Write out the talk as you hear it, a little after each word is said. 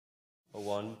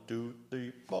1, 2,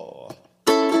 3, 4.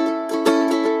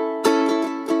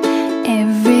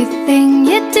 Everything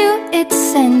you do, it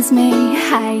sends me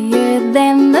higher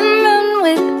than the moon.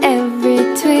 With every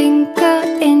twinkle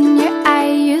in your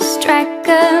eye, you strike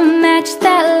a match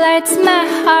that lights my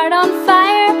heart on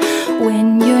fire.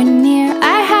 When you're near,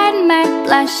 I hide my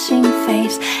blushing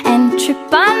face and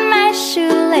trip on my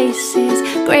shoelaces.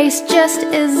 Grace just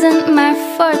isn't my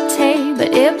forte,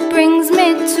 but it brings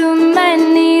me to my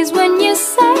knees when you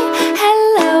say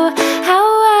hello, how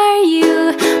are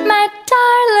you, my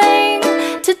darling?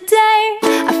 Today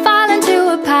I fall into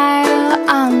a pile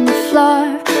on the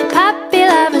floor. Puppy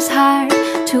love is hard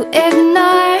to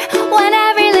ignore. When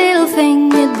every little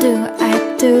thing you do, I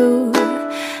do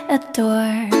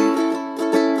adore.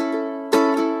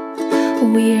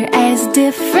 We're as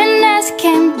different as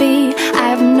can be.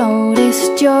 I've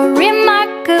noticed you're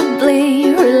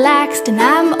remarkably relaxed and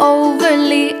I'm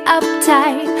overly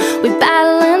uptight. We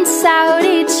balance out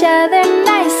each other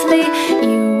nicely.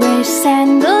 You wear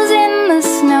sandals in the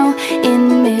snow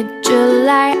in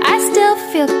mid-July. I still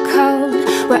feel cold.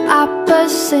 We're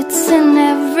opposites in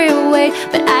every way,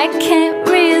 but I can't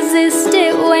resist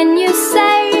it when you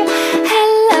say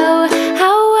hello,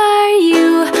 how are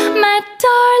you, my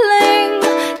darling?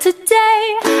 Today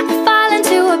I fall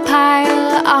into a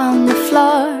pile on the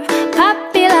floor.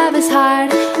 Puppy love is hard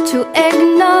to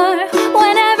ignore.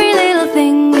 When every little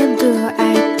thing you do,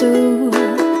 I do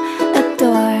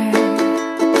adore.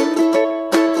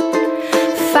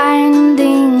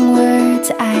 Finding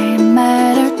words I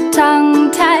mutter,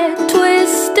 tongue-tied,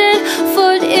 twisted,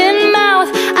 foot in mouth,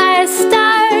 I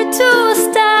start to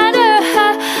stutter.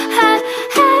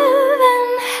 Heaven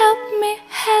help me,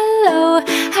 hello,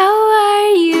 how are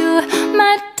you,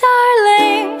 my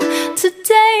darling?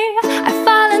 Today I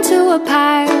fall into a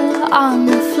pile on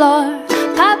the floor.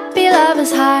 Puppy love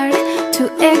is hard to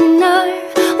ignore.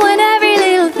 When every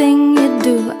little thing you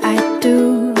do, I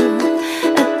do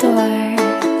adore.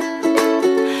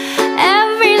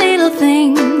 Every little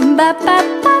thing, ba ba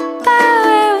ba ba.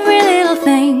 Every little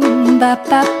thing, ba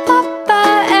ba ba ba.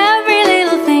 Every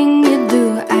little thing you do,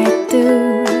 I do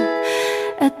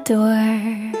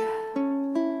adore.